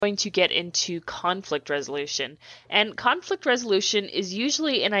going to get into conflict resolution. And conflict resolution is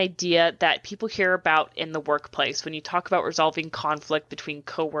usually an idea that people hear about in the workplace when you talk about resolving conflict between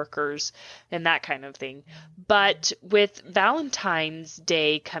coworkers and that kind of thing. But with Valentine's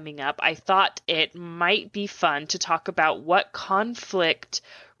Day coming up, I thought it might be fun to talk about what conflict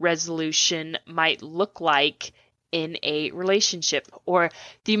resolution might look like in a relationship, or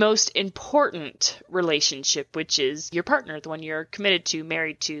the most important relationship, which is your partner, the one you're committed to,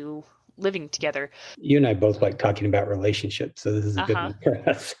 married to, living together. You and I both like talking about relationships, so this is a good one for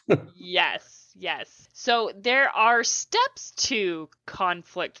us. Yes, yes. So there are steps to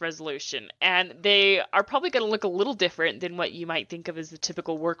conflict resolution, and they are probably going to look a little different than what you might think of as the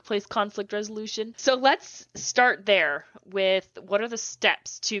typical workplace conflict resolution. So let's start there with what are the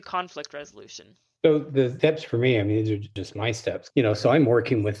steps to conflict resolution? So the steps for me, I mean, these are just my steps, so I'm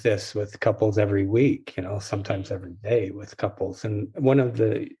working with this with couples every week, sometimes every day with couples. And one of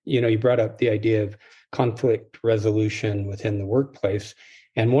the, you brought up the idea of conflict resolution within the workplace.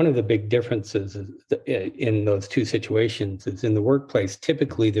 And one of the big differences in those two situations is in the workplace,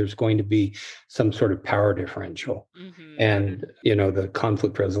 typically there's going to be some sort of power differential. Mm-hmm. And, the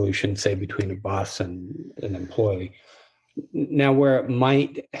conflict resolution, say, between a boss and an employee. Now, where it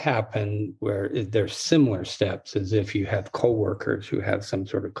might happen, where there's similar steps, is if you have coworkers who have some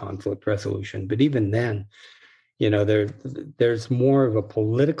sort of conflict resolution. But even then, there's more of a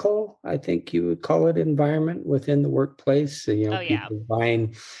political, I think you would call it, environment within the workplace. People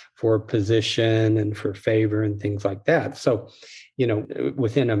vying for position and for favor and things like that. So,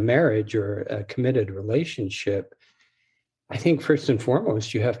 within a marriage or a committed relationship, I think first and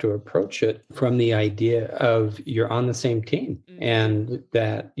foremost, you have to approach it from the idea of you're on the same team, mm-hmm. and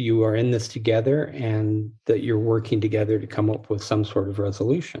that you are in this together and that you're working together to come up with some sort of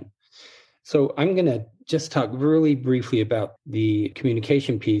resolution. So I'm going to just talk really briefly about the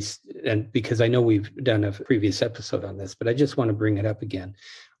communication piece, and because I know we've done a previous episode on this, but I just want to bring it up again.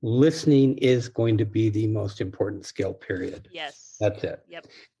 Listening is going to be the most important skill, period. Yes. That's it. Yep.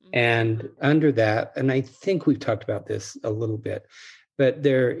 And under that, and I think we've talked about this a little bit, but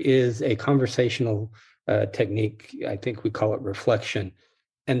there is a conversational technique, I think we call it reflection.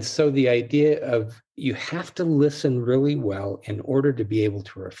 And so the idea of you have to listen really well in order to be able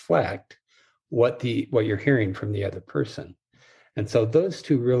to reflect what you're hearing from the other person. And so those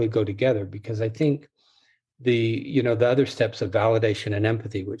two really go together, because I think the other steps of validation and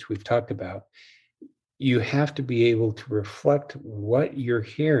empathy, which we've talked about, you have to be able to reflect what you're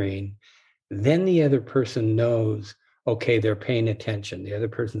hearing. Then the other person knows, okay, they're paying attention. The other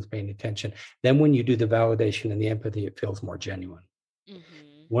person's paying attention. Then when you do the validation and the empathy, it feels more genuine. Mm-hmm.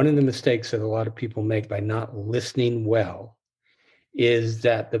 One of the mistakes that a lot of people make by not listening well is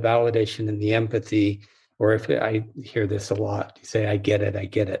that the validation and the empathy, or if I hear this a lot, you say, I get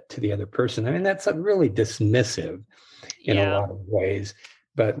it to the other person. I mean, that's really dismissive in a lot of ways.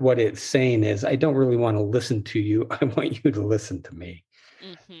 But what it's saying is, I don't really want to listen to you. I want you to listen to me.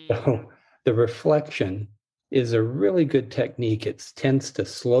 Mm-hmm. So the reflection is a really good technique. It tends to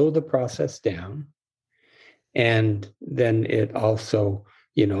slow the process down. And then it also,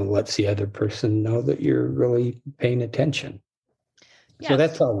 lets the other person know that you're really paying attention. Yes. So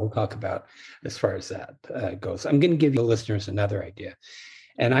that's all we'll talk about as far as that goes. I'm going to give you listeners another idea.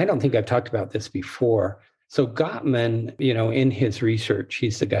 And I don't think I've talked about this before. So Gottman, in his research,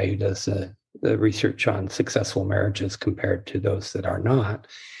 he's the guy who does the research on successful marriages compared to those that are not.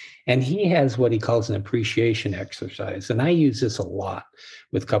 And he has what he calls an appreciation exercise. And I use this a lot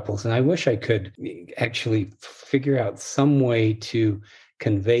with couples. And I wish I could actually figure out some way to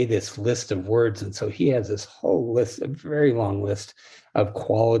convey this list of words. And so he has this whole list, a very long list of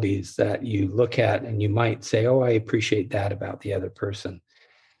qualities that you look at and you might say, oh, I appreciate that about the other person.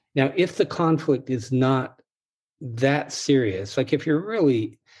 Now, if the conflict is not that serious, like if you're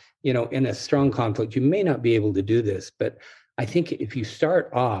really, in a strong conflict, you may not be able to do this. But I think if you start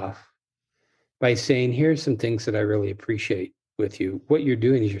off by saying, here's some things that I really appreciate with you, what you're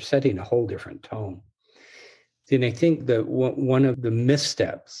doing is you're setting a whole different tone. And I think that one of the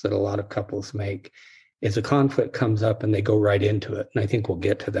missteps that a lot of couples make is a conflict comes up and they go right into it. And I think we'll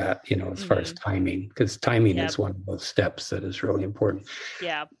get to that, as far as timing, because timing is one of those steps that is really important.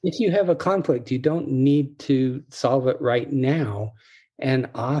 Yeah. If you have a conflict, you don't need to solve it right now. And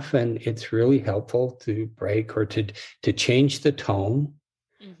often it's really helpful to break or to change the tone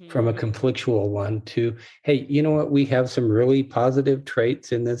from a conflictual one to, hey, you know what? We have some really positive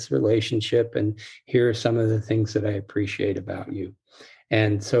traits in this relationship. And here are some of the things that I appreciate about you.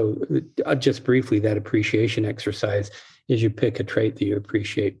 And so just briefly, that appreciation exercise is you pick a trait that you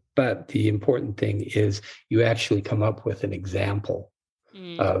appreciate. But the important thing is you actually come up with an example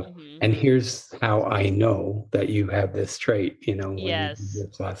Mm-hmm. And here's how I know that you have this trait, when you did Yes.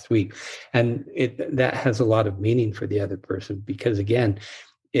 this last week. And that has a lot of meaning for the other person because, again,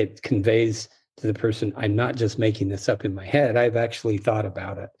 it conveys to the person, I'm not just making this up in my head. I've actually thought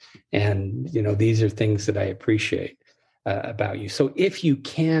about it. And, these are things that I appreciate about you. So if you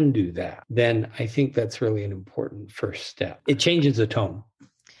can do that, then I think that's really an important first step. It changes the tone.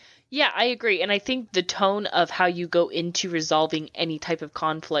 Yeah, I agree. And I think the tone of how you go into resolving any type of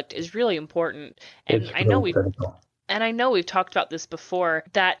conflict is really important. And It's really critical. I know we've talked about this before,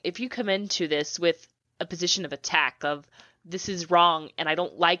 that if you come into this with a position of attack of this is wrong and I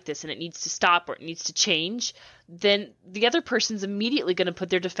don't like this and it needs to stop or it needs to change, then the other person's immediately going to put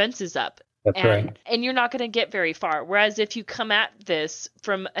their defenses up. That's right. And you're not going to get very far. Whereas if you come at this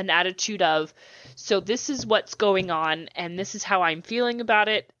from an attitude of, so this is what's going on and this is how I'm feeling about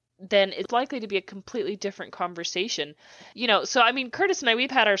it, then it's likely to be a completely different conversation. So I mean, Curtis and I, we've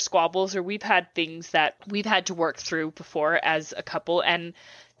had our squabbles or we've had things that we've had to work through before as a couple. And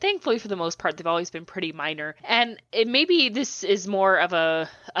thankfully, for the most part, they've always been pretty minor. And maybe this is more of a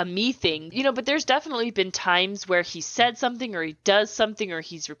me thing, but there's definitely been times where he said something or he does something or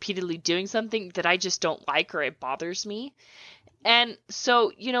he's repeatedly doing something that I just don't like or it bothers me. And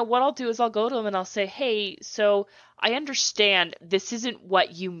so, what I'll do is I'll go to him and I'll say, hey, so I understand this isn't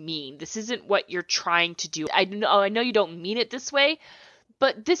what you mean. This isn't what you're trying to do. I know you don't mean it this way,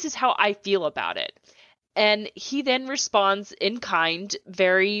 but this is how I feel about it. And he then responds in kind,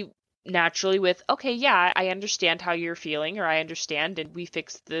 very naturally with, okay, yeah, I understand how you're feeling, or I understand, and we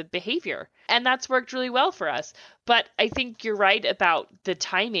fix the behavior. And that's worked really well for us. But I think you're right about the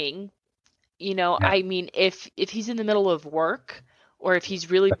timing. Yeah. I mean, if he's in the middle of work or if he's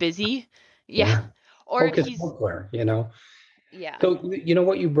really busy, yeah, Yeah. or if Focus he's, elsewhere. yeah. So,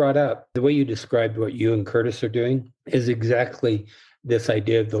 what you brought up, the way you described what you and Curtis are doing is exactly this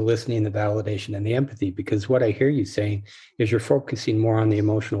idea of the listening, the validation, and the empathy. Because what I hear you saying is you're focusing more on the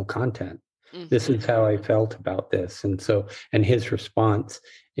emotional content. This is Mm-hmm. how I felt about this. And his response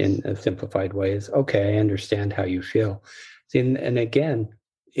in a simplified way is, okay, I understand how you feel. And again,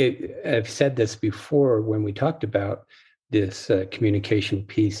 I've said this before when we talked about this communication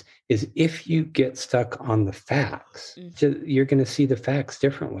piece is if you get stuck on the facts, Mm-hmm. you're going to see the facts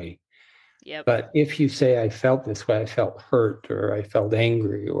differently. Yep. But if you say, I felt this way, I felt hurt or I felt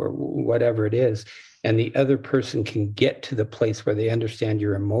angry or whatever it is, and the other person can get to the place where they understand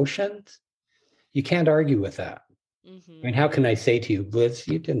your emotions, you can't argue with that. I mean, Mm-hmm. how can I say to you, Liz,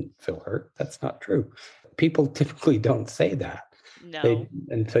 you didn't feel hurt? That's not true. People typically don't say that. No.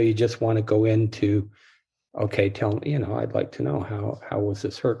 And so you just want to go into, okay, tell me, I'd like to know how was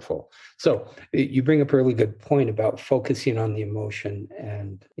this hurtful? So you bring up a really good point about focusing on the emotion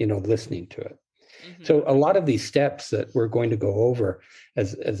and, listening to it. Mm-hmm. So a lot of these steps that we're going to go over,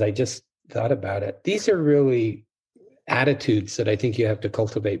 as I just thought about it, these are really attitudes that I think you have to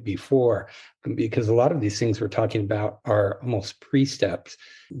cultivate before, because a lot of these things we're talking about are almost pre-steps,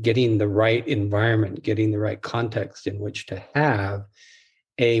 getting the right environment, getting the right context in which to have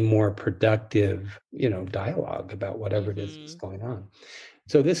a more productive, dialogue about whatever it is that's Mm-hmm. going on.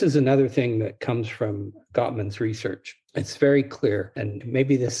 So this is another thing that comes from Gottman's research. It's very clear, and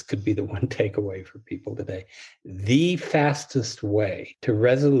maybe this could be the one takeaway for people today. The fastest way to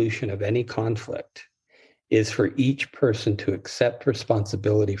resolution of any conflict is for each person to accept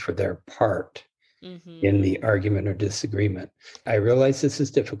responsibility for their part in Mm-hmm. the argument or disagreement. I realize this is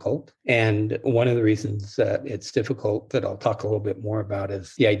difficult. And one of the reasons that it's difficult that I'll talk a little bit more about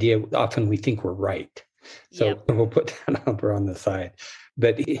is the idea often we think we're right. So Yep. we'll put that number on the side.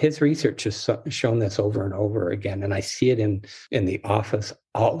 But his research has shown this over and over again. And I see it in the office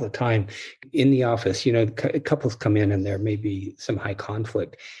all the time. In the office, couples come in and there may be some high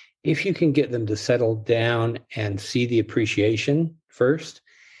conflict. If you can get them to settle down and see the appreciation first,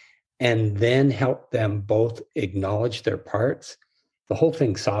 and then help them both acknowledge their parts, the whole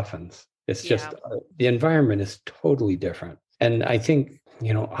thing softens. It's Yeah. just the environment is totally different. And I think,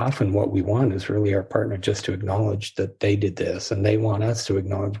 often what we want is really our partner just to acknowledge that they did this and they want us to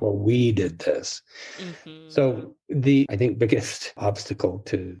acknowledge, well, we did this. Mm-hmm. So I think, biggest obstacle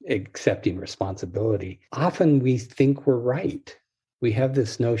to accepting responsibility, often we think we're right. We have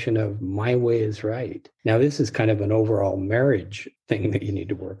this notion of my way is right. Now, this is kind of an overall marriage thing that you need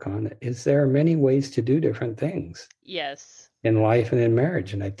to work on. Is there are many ways to do different things Yes. in life and in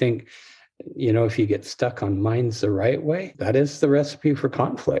marriage. And I think, if you get stuck on mine's the right way, that is the recipe for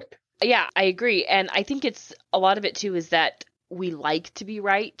conflict. Yeah, I agree. And I think it's a lot of it too is that we like to be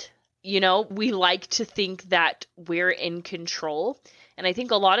right. We like to think that we're in control. And I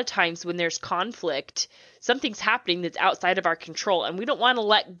think a lot of times when there's conflict, something's happening that's outside of our control. And we don't want to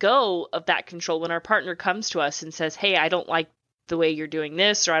let go of that control when our partner comes to us and says, hey, I don't like the way you're doing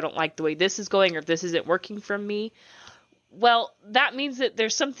this, or I don't like the way this is going, or this isn't working for me. Well, that means that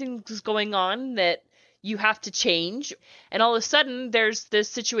there's something going on that you have to change. And all of a sudden, there's this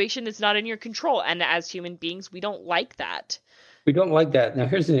situation that's not in your control. And as human beings, we don't like that. We don't like that. Now,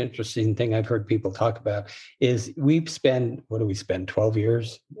 here's an interesting thing I've heard people talk about is what do we spend, 12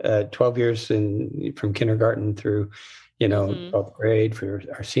 years? 12 years from kindergarten through, 12th grade for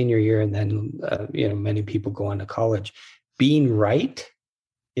our senior year. And then, many people go on to college. Being right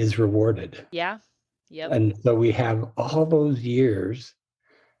is rewarded. Yeah. Yep. And so we have all those years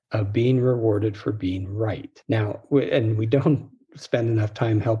of being rewarded for being right. Now, we don't spend enough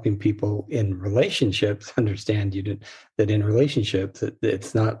time helping people in relationships understand that in relationships,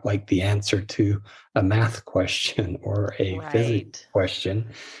 it's not like the answer to a math question or a physics question,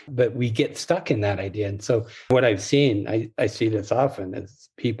 but we get stuck in that idea. And so what I've seen, I see this often, is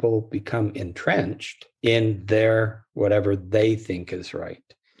people become entrenched in their whatever they think is right.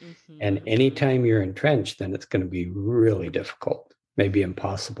 Mm-hmm. And anytime you're entrenched, then it's going to be really difficult, maybe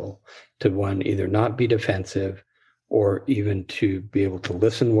impossible, to one, either not be defensive or even to be able to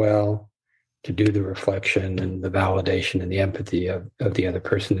listen well, to do the reflection and the validation and the empathy of the other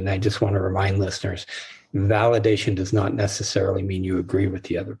person. And I just want to remind listeners, validation does not necessarily mean you agree with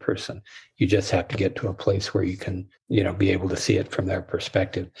the other person. You just have to get to a place where you can, be able to see it from their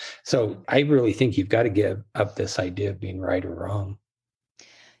perspective. So I really think you've got to give up this idea of being right or wrong.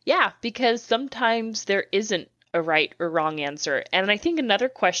 Yeah, because sometimes there isn't a right or wrong answer. And I think another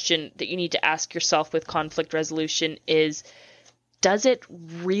question that you need to ask yourself with conflict resolution is, does it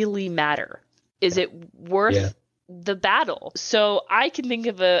really matter? Is it worth the battle? So I can think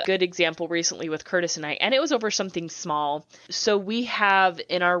of a good example recently with Curtis and I, and it was over something small. So we have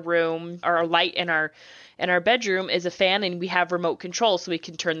in our room, our light in our bedroom is a fan, and we have remote control, so we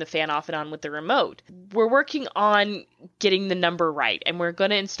can turn the fan off and on with the remote. We're working on getting the number right, and we're going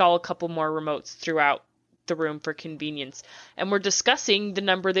to install a couple more remotes throughout the room for convenience. And we're discussing the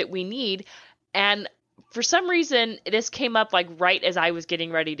number that we need. And for some reason, this came up like right as I was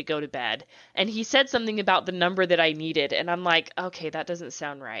getting ready to go to bed. And he said something about the number that I needed. And I'm like, okay, that doesn't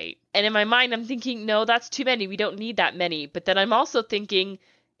sound right. And in my mind, I'm thinking, no, that's too many. We don't need that many. But then I'm also thinking,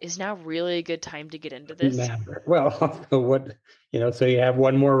 is now really a good time to get into this? Well, so you have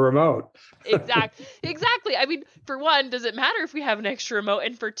one more remote. Exactly. I mean, for one, does it matter if we have an extra remote?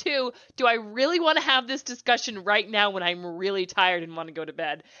 And for two, do I really want to have this discussion right now when I'm really tired and want to go to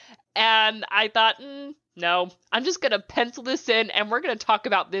bed? And I thought, no, I'm just going to pencil this in, and we're going to talk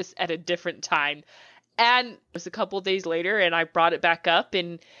about this at a different time. And it was a couple of days later, and I brought it back up,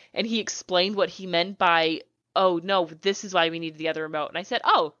 and he explained what he meant by, oh, no, this is why we need the other remote. And I said,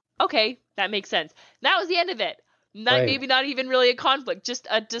 oh, okay, that makes sense. And that was the end of it. Maybe not even really a conflict, just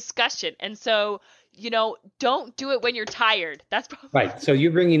a discussion. And so, don't do it when you're tired. That's probably right. So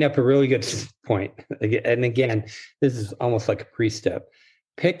you're bringing up a really good point. And again, this is almost like a pre-step.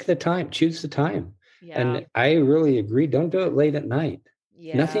 Pick the time, choose the time. Yeah. And I really agree. Don't do it late at night.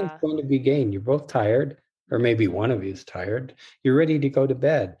 Yeah. Nothing's going to be gained. You're both tired, or maybe one of you is tired. You're ready to go to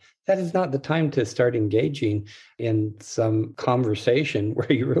bed. That is not the time to start engaging in some conversation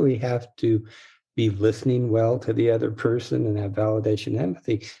where you really have to be listening well to the other person and have validation and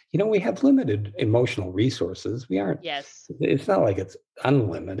empathy. We have limited emotional resources. We aren't. Yes. It's not like it's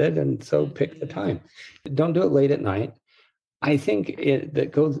unlimited. And so pick the time. Don't do it late at night. I think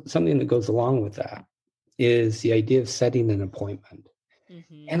something that goes along with that is the idea of setting an appointment.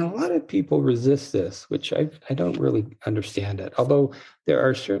 Mm-hmm. And a lot of people resist this, which I don't really understand it. Although there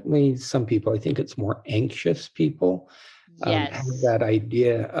are certainly some people, I think it's more anxious people, have that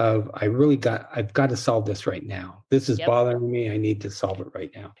idea of, I've got to solve this right now. This is bothering me. I need to solve it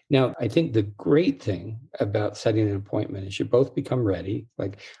right now. Now, I think the great thing about setting an appointment is you both become ready.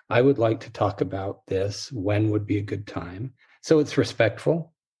 Like, I would like to talk about this. When would be a good time? So it's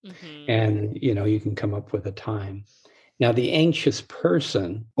respectful. Mm-hmm. And, you can come up with a time. Now, the anxious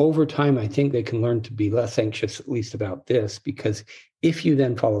person, over time, I think they can learn to be less anxious, at least about this, because if you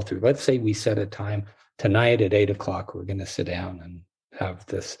then follow through, let's say we set a time tonight at 8:00, we're going to sit down and have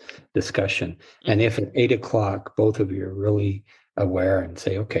this discussion. Mm-hmm. And if at 8:00, both of you are really aware and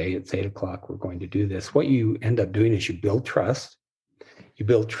say, okay, it's 8:00, we're going to do this. What you end up doing is you build trust. You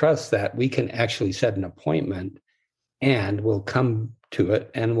build trust that we can actually set an appointment and we'll come to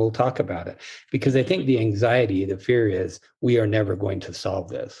it and we'll talk about it. Because I think the anxiety, the fear is we are never going to solve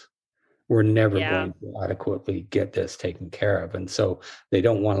this. we're never Yeah. going to adequately get this taken care of. And so they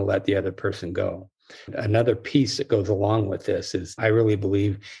don't want to let the other person go. Another piece that goes along with this is I really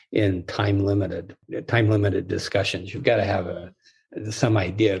believe in time limited discussions. You've got to have Mm-hmm. some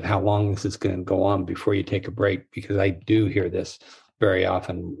idea of how long this is going to go on before you take a break, because I do hear this very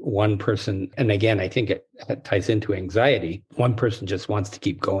often. One person, and again, I think it ties into anxiety. One person just wants to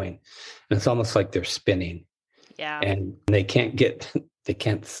keep going, and it's almost like they're spinning, Yeah. and they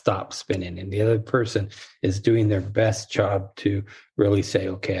can't stop spinning. And the other person is doing their best job to really say,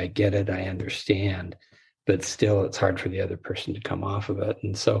 okay, I get it, I understand. But still, it's hard for the other person to come off of it.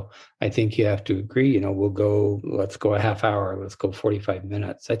 And so I think you have to agree, let's go a half hour, let's go 45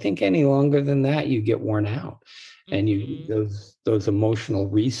 minutes. I think any longer than that, you get worn out. And Mm-hmm. those emotional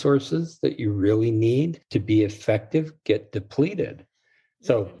resources that you really need to be effective get depleted.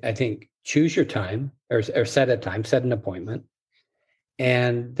 So Mm-hmm. I think choose your time, or set a time, set an appointment,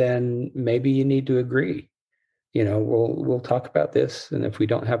 and then maybe you need to agree. We'll talk about this, and if we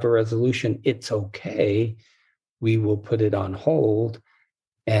don't have a resolution, it's okay. We will put it on hold,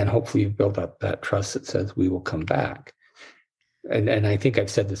 and hopefully you build up that trust that says we will come back. And I think I've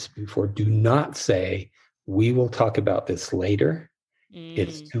said this before. Do not say we will talk about this later.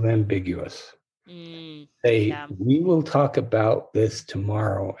 It's Mm. too ambiguous. Mm. Say Yeah. we will talk about this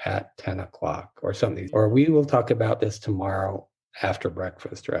tomorrow at 10 o'clock or something, or we will talk about this tomorrow after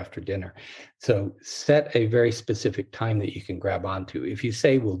breakfast or after dinner. So set a very specific time that you can grab onto. If you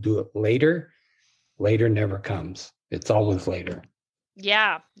say we'll do it later, later never comes. It's always later.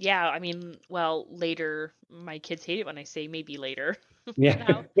 Yeah, yeah. I mean, well, later, my kids hate it when I say maybe later. Yeah,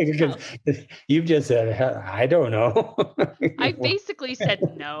 How, because how? you've just said, I don't know. I basically said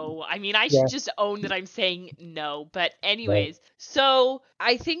no. I mean, I should Yeah, just own that I'm saying no. But right. anyways, so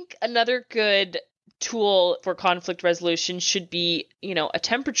I think another good tool for conflict resolution should be, a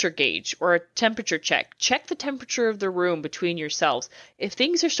temperature gauge or a temperature check. Check the temperature of the room between yourselves. If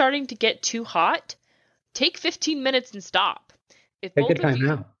things are starting to get too hot, take 15 minutes and stop. If Take a both of time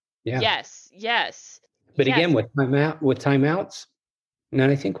you, out. Yeah. yes, yes, But again, yes. with timeouts, and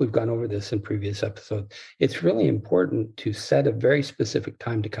I think we've gone over this in previous episodes, it's really important to set a very specific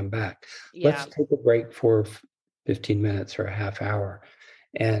time to come back. Let's Yeah. take a break for 15 minutes or a half hour.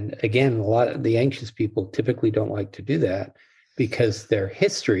 And again, a lot of the anxious people typically don't like to do that because their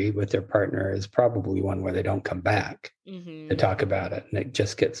history with their partner is probably one where they don't come back to Mhm. talk about it, and it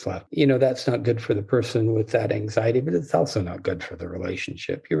just gets left. That's not good for the person with that anxiety, but it's also not good for the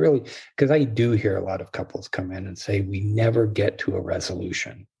relationship. Because I do hear a lot of couples come in and say we never get to a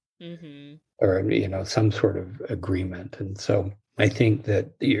resolution Mhm. or some sort of agreement. And so I think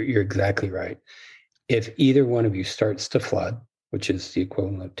that you're exactly right. If either one of you starts to flood, which is the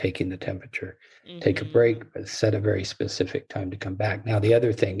equivalent of taking the temperature, take a Mhm. break, but set a very specific time to come back. Now, the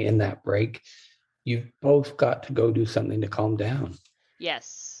other thing in that break, you've both got to go do something to calm down.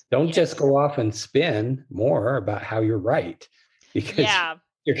 Yes. Don't just Yes. go off and spin more about how you're right, because Yeah.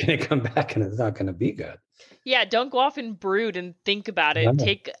 you're going to come back and it's not going to be good. Yeah, don't go off and brood and think about it. No.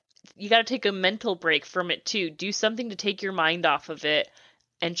 You got to take a mental break from it too. Do something to take your mind off of it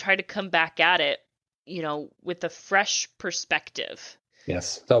and try to come back at it, with a fresh perspective.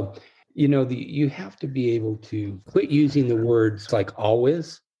 Yes. So, you have to be able to quit using the words like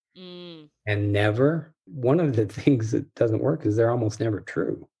always Mm. and never. One of the things that doesn't work is they're almost never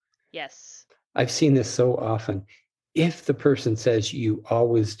true. Yes. I've seen this so often. If the person says you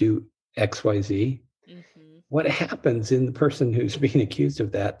always do XYZ, Mhm. what happens in the person who's being accused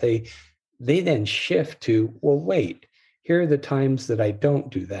of that? They then shift to, well, wait, here are the times that I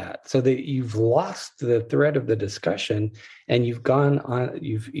don't do that. So that you've lost the thread of the discussion and you've gone on,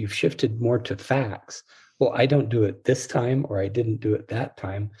 you've shifted more to facts. Well, I don't do it this time, or I didn't do it that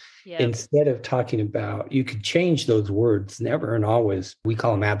time. Yep. Instead of talking about, you could change those words, never and always. We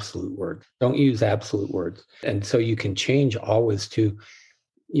call them absolute words. Don't use absolute words. And so you can change always to,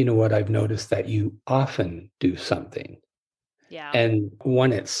 what I've noticed that you often do something. Yeah. And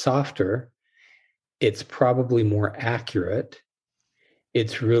when it's softer, it's probably more accurate.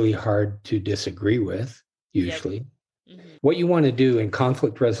 It's really hard to disagree with, Yep. usually. Mhm. What you want to do in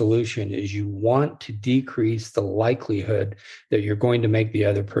conflict resolution is you want to decrease the likelihood that you're going to make the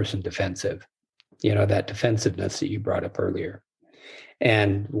other person defensive, that defensiveness that you brought up earlier.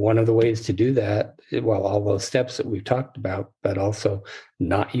 And one of the ways to do that, well, all those steps that we've talked about, but also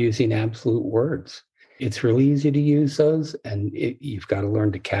not using absolute words. It's really easy to use those, and you've got to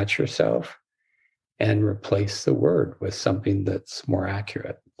learn to catch yourself and replace the word with something that's more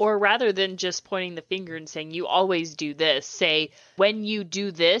accurate. Or rather than just pointing the finger and saying, you always do this, say, when you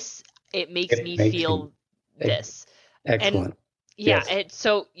do this, it makes It me makes me feel this. And excellent. Yeah, Yes. and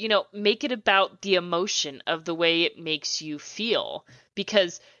so, make it about the emotion of the way it makes you feel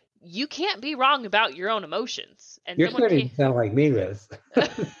because you can't be wrong about your own emotions. And You're someone starting can to sound like me, Liz.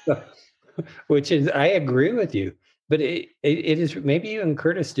 Which is, I agree with you. But it is, maybe you and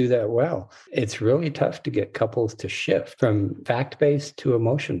Curtis do that well. It's really tough to get couples to shift from fact-based to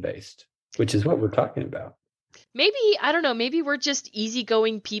emotion-based, which is what we're talking about. maybe, I don't know, maybe we're just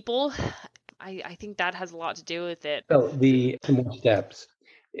easygoing people. I think that has a lot to do with it. So the some more steps.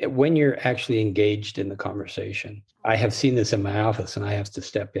 When you're actually engaged in the conversation, I have seen this in my office and I have to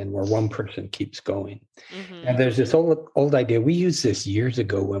step in where one person keeps going. And Mm-hmm. there's this old idea. We used this years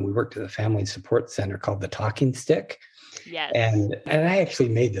ago when we worked at the Family Support Center called the talking stick. Yes. And I actually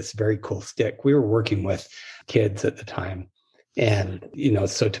made this very cool stick. We were working with kids at the time. And,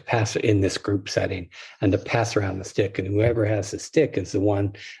 so to pass in this group setting and to pass around the stick, and whoever has the stick is the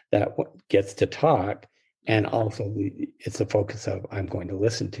one that gets to talk. And Mm-hmm. also, it's a focus of, I'm going to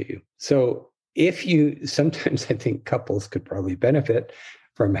listen to you. So if you, sometimes I think couples could probably benefit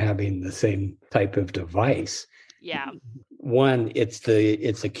from having the same type of device. Yeah. One, it's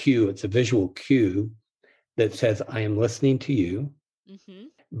a cue, it's a visual cue that says, I am listening to you, Mm-hmm.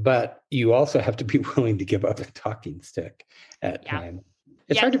 but you also have to be willing to give up a talking stick at Yeah. times.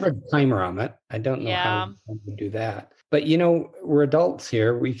 It's hard Yes. to put a timer on it. I don't know how Yeah. to do that. But, we're adults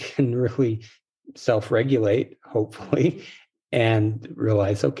here. We can really self regulate, hopefully, and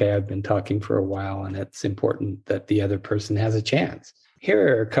realize, okay, I've been talking for a while and it's important that the other person has a chance.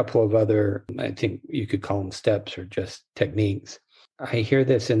 Here are a couple of other, I think you could call them steps or just techniques. I hear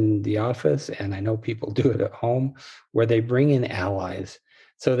this in the office, and I know people do it at home where they bring in allies.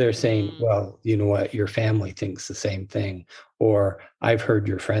 So they're saying, Mm. well, you know what, your family thinks the same thing. Or I've heard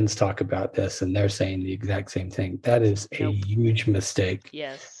your friends talk about this and they're saying the exact same thing. That is a Nope. huge mistake.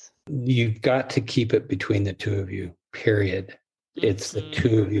 Yes. You've got to keep it between the two of you, period. It's the Mm-hmm.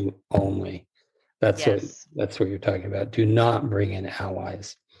 two of you only. That's what Yes. that's what you're talking about. Do not bring in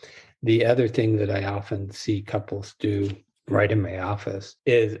allies. The other thing that I often see couples do right in my office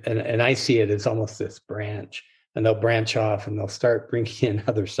is, and I see it as almost this branch, and they'll branch off and they'll start bringing in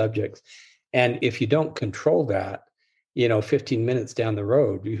other subjects. And if you don't control that, 15 minutes down the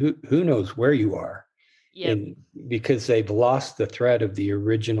road, who knows where you are Yep. in because they've lost the thread of the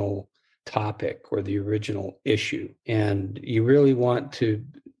original topic or the original issue. And you really want to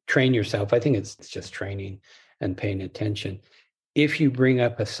train yourself. I think it's just training and paying attention. If you bring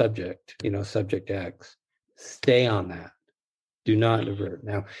up a subject, subject X, stay on that. Do not Mm-hmm. divert.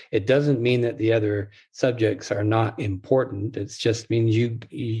 Now, it doesn't mean that the other subjects are not important. It just means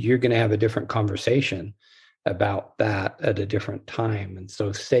you're going to have a different conversation about that at a different time. And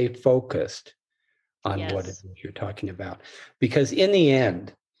so stay focused on what it Yes. is you're talking about. Because in the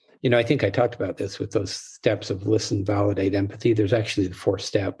end, I think I talked about this with those steps of listen, validate, empathy. There's actually the fourth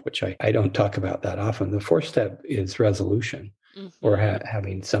step, which I don't talk about that often. The fourth step is resolution or Mm-hmm.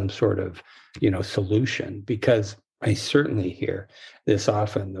 having some sort of, solution. Because I certainly hear this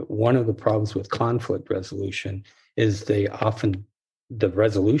often that one of the problems with conflict resolution is the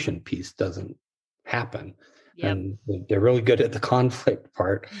resolution piece doesn't happen. Yep. And they're really good at the conflict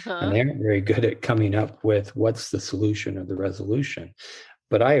part, and Uh-huh. they aren't very good at coming up with what's the solution or the resolution.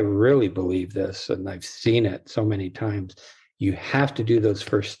 But I really believe this, and I've seen it so many times. You have to do those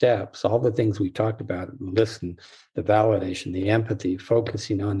first steps, all the things we talked about: listen, the validation, the empathy,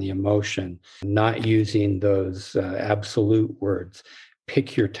 focusing on the emotion, not using those absolute words,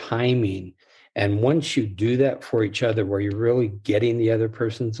 pick your timing. And once you do that for each other, where you're really getting the other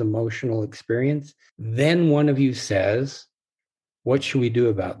person's emotional experience, then one of you says, what should we do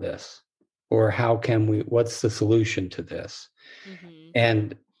about this? Or what's the solution to this? Mm-hmm.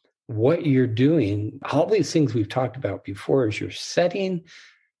 And what you're doing, all these things we've talked about before, is you're setting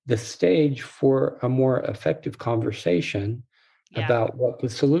the stage for a more effective conversation Yeah. about what the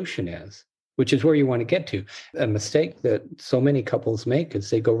solution is, which is where you want to get to. A mistake that so many couples make is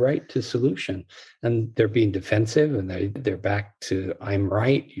they go right to solution and they're being defensive and they're back to, I'm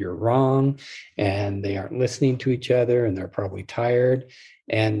right, you're wrong, and they aren't listening to each other and they're probably tired.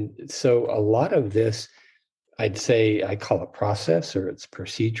 And so a lot of this, I'd say, I call it process or it's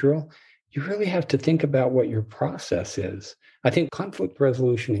procedural. You really have to think about what your process is. I think conflict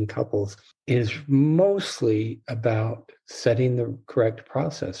resolution in couples is mostly about setting the correct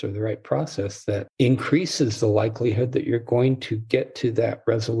process or the right process that increases the likelihood that you're going to get to that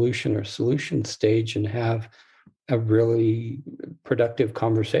resolution or solution stage and have a really productive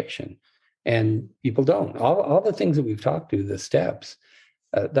conversation. Mm. And people don't. All the things that we've talked to, the steps,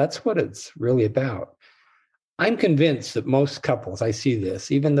 that's what it's really about. I'm convinced that most couples, I see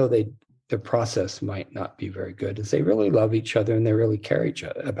this, even though they their process might not be very good, is they really love each other and they really care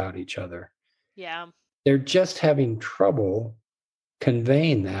about each other. Yeah. They're just having trouble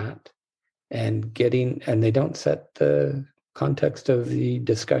conveying that and they don't set the context of the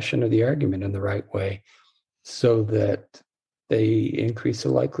discussion or the argument in the right way so that they increase the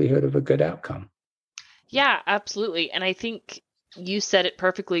likelihood of a good outcome. Yeah, absolutely. And I think you said it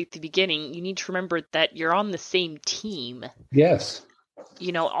perfectly at the beginning. You need to remember that you're on the same team. Yes.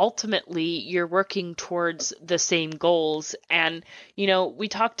 Ultimately, you're working towards the same goals. And, we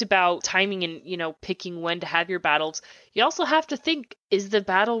talked about timing and, picking when to have your battles. You also have to think, is the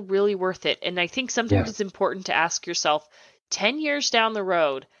battle really worth it? And I think sometimes Yeah. it's important to ask yourself, 10 years down the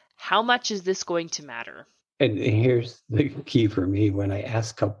road, how much is this going to matter? And here's the key for me when I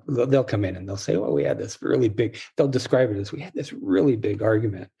ask couple, they'll come in and they'll say, well, we had this really big, they'll describe it as we had this really big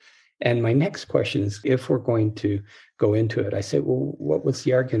argument. And my next question is, if we're going to go into it, I say, well, what was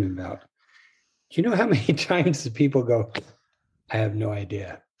the argument about? Do you know how many times people go, I have no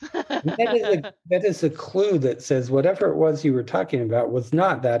idea? And that is a clue that says whatever it was you were talking about was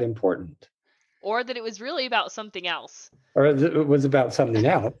not that important. Or that it was really about something else. Or it was about something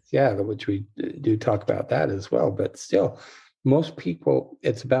else, yeah, which we do talk about that as well. But still, most people,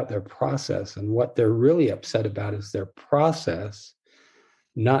 it's about their process. And what they're really upset about is their process,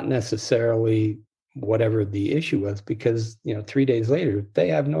 not necessarily whatever the issue was, because 3 days later, they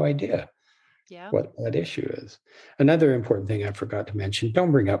have no idea Yeah. what that issue is. Another important thing I forgot to mention,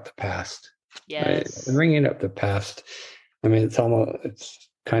 don't bring up the past. Yes. Bringing up the past, I mean, it's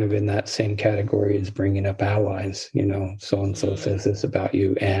kind of in that same category as bringing up allies. So and so says this about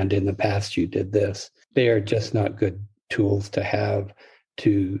you, and in the past you did this. They are just not good tools to have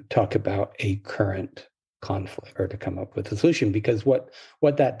to talk about a current conflict or to come up with a solution, because what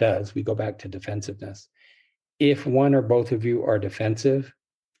that does, we go back to defensiveness. If one or both of you are defensive,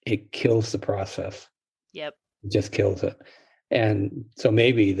 it kills the process. Yep. It just kills it. And so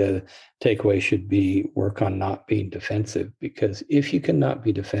maybe the takeaway should be work on not being defensive, because if you cannot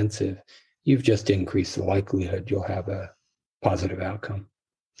be defensive, you've just increased the likelihood you'll have a positive outcome.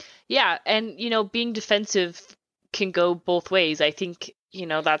 Yeah, and being defensive can go both ways. I think,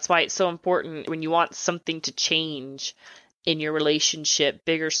 that's why it's so important when you want something to change in your relationship,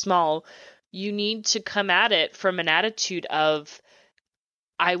 big or small, you need to come at it from an attitude of,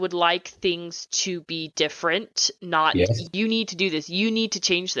 I would like things to be different, not Yes. you need to do this, you need to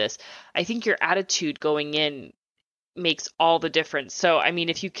change this. I think your attitude going in makes all the difference. So, I mean,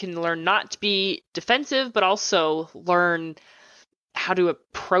 if you can learn not to be defensive, but also learn how to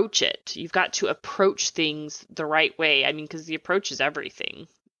approach it, you've got to approach things the right way. I mean, because the approach is everything.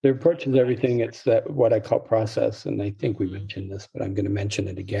 The approach is everything. It's that what I call process. And I think we Mm-hmm. mentioned this, but I'm going to mention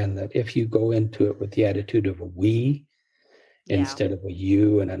it again, that if you go into it with the attitude of a we, Yeah. instead of a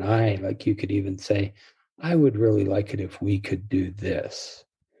you and an I, like you could even say, I would really like it if we could do this.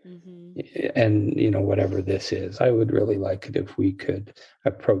 Mm-hmm. And whatever this is, I would really like it if we could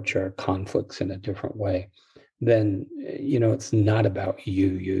approach our conflicts in a different way. Then it's not about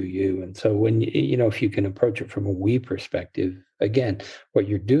you. And so when if you can approach it from a we perspective, again, what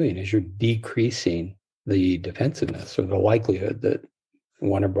you're doing is you're decreasing the defensiveness, or the likelihood that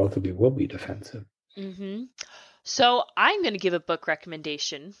one or both of you will be defensive. Mm-hmm. So I'm going to give a book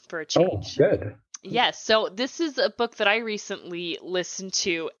recommendation for a change. Oh, good. Yes, so this is a book that I recently listened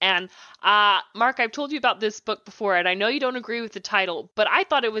to, and Mark, I've told you about this book before, and I know you don't agree with the title, but I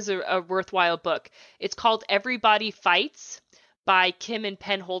thought it was a worthwhile book. It's called Everybody Fights by Kim and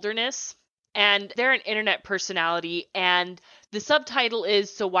Penn Holderness, and they're an internet personality, and the subtitle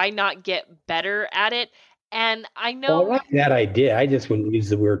is So Why Not Get Better at It? And I Well, I know, like that idea. I just wouldn't use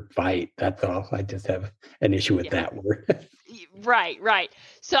the word fight. That's all. I just have an issue with yeah. that word. Right.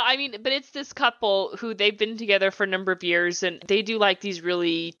 So, I mean, but it's this couple who they've been together for a number of years, and they do like these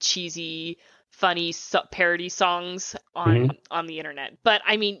really cheesy, funny parody songs Mhm. on the internet. But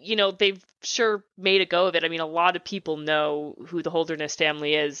I mean, they've sure made a go of it. I mean, a lot of people know who the Holderness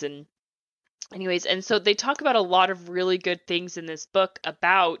family is, and anyways, and so they talk about a lot of really good things in this book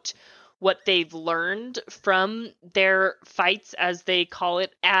about what they've learned from their fights, as they call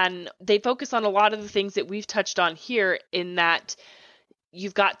it. And they focus on a lot of the things that we've touched on here, in that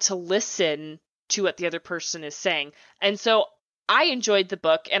you've got to listen to what the other person is saying. And so I enjoyed the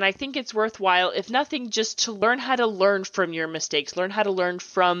book, and I think it's worthwhile, if nothing, just to learn how to learn from your mistakes, learn how to learn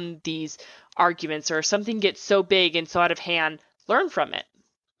from these arguments, or if something gets so big and so out of hand, learn from it.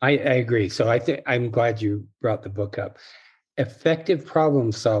 I agree. So I think I'm glad you brought the book up. Effective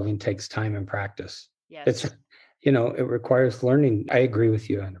problem solving takes time and practice. It's, Yes. it requires learning. I agree with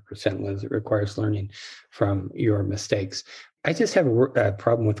you 100%, Liz. It requires learning from your mistakes. I just have a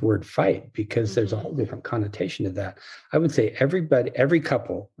problem with the word fight because there's a Hmm. whole different connotation to that. I would say every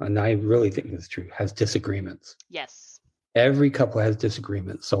couple, and I really think this is true, has disagreements. Yes. Every couple has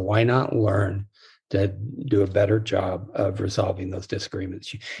disagreements. So why not learn to do a better job of resolving those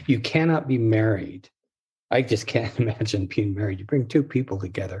disagreements? You cannot be married. I just can't imagine being married. You bring two people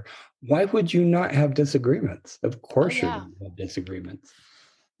together. Why would you not have disagreements? Of Oh, course you're yeah. going to have disagreements.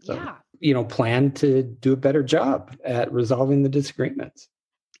 So, Yeah. plan to do a better job at resolving the disagreements.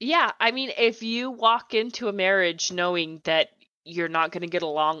 Yeah. I mean, if you walk into a marriage knowing that you're not going to get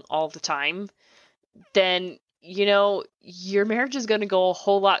along all the time, then your marriage is going to go a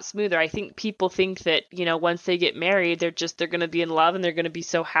whole lot smoother. I think people think that once they get married, they're going to be in love and they're going to be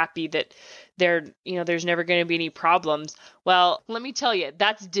so happy that there's never going to be any problems. Well, let me tell you,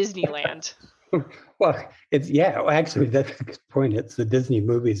 that's Disneyland. Well, actually, that's a good point. It's the Disney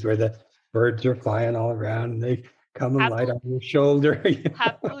movies where the birds are flying all around and they come and light Happily, on your shoulder.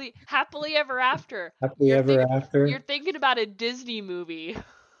 happily ever after. Happily You're ever thinking you're after. thinking about a Disney movie.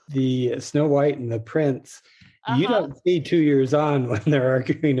 The Snow White and the Prince, you Uh-huh. don't see 2 years on when they're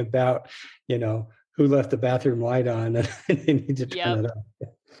arguing about, who left the bathroom light on and they need to turn Yep. it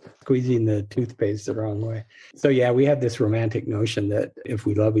off, squeezing the toothpaste the wrong way. So yeah, we have this romantic notion that if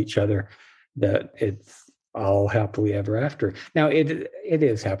we love each other, that it's all happily ever after. Now it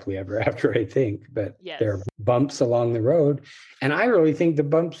is happily ever after, I think, but there are Yes. bumps along the road. And I really think the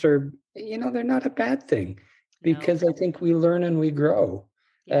bumps are, they're not a bad thing No. because I think we learn and we grow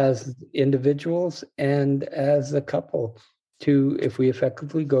Yeah. as individuals and as a couple to if we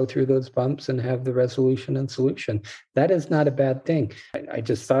effectively go through those bumps and have the resolution and solution. That is not a bad thing. I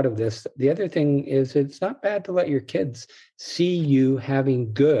just thought of this. The other thing is it's not bad to let your kids see you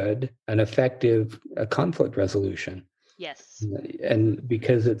having good and effective conflict resolution. Yes. Hmm. And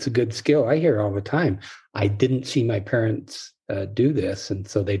because it's a good skill, I hear all the time, I didn't see my parents do this, and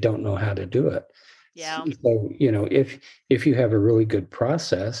so they don't know how to do it. Yeah. So, if you have a really good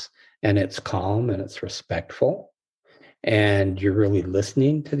process and it's calm and it's respectful and you're really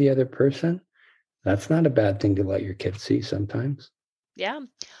listening to the other person, that's not a bad thing to let your kids see sometimes. Yeah.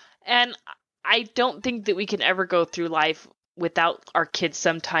 And I don't think that we can ever go through life without our kids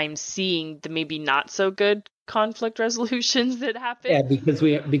sometimes seeing the maybe not so good conflict resolutions that Yeah, happen.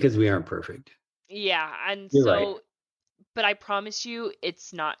 because we aren't perfect. Yeah, and You're right. so, but I promise you,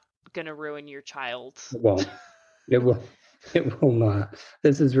 it's not gonna ruin your child. It won't. It will. It will not.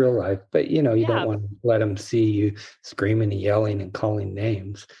 This is real life, but you don't Yeah. want to let them see you screaming and yelling and calling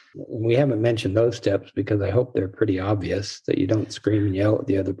names. And we haven't mentioned those steps because I hope they're pretty obvious that you don't scream and yell at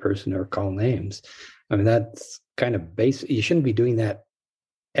the other person or call names. I mean, that's kind of basic. You shouldn't be doing that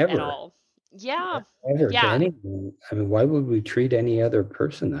At ever, all. Yeah. ever to Yeah. anyone. I mean, why would we treat any other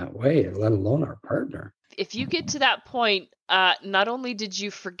person that way, let alone our partner? If you get to that point, not only did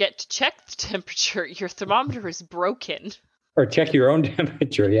you forget to check the temperature, your thermometer is broken. Or check your own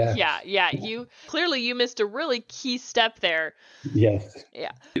temperature. Yeah. Yeah, yeah. You missed a really key step there. Yes.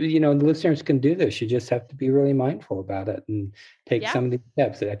 Yeah. The listeners can do this. You just have to be really mindful about it and take Yeah. some of these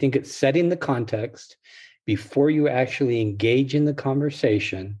steps. I think it's setting the context before you actually engage in the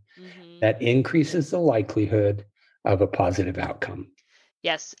conversation Hmm. that increases the likelihood of a positive outcome.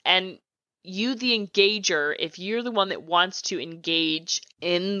 Yes, and you, the engager, if you're the one that wants to engage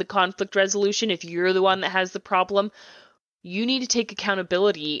in the conflict resolution, if you're the one that has the problem, you need to take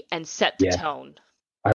accountability and set the Yeah. tone.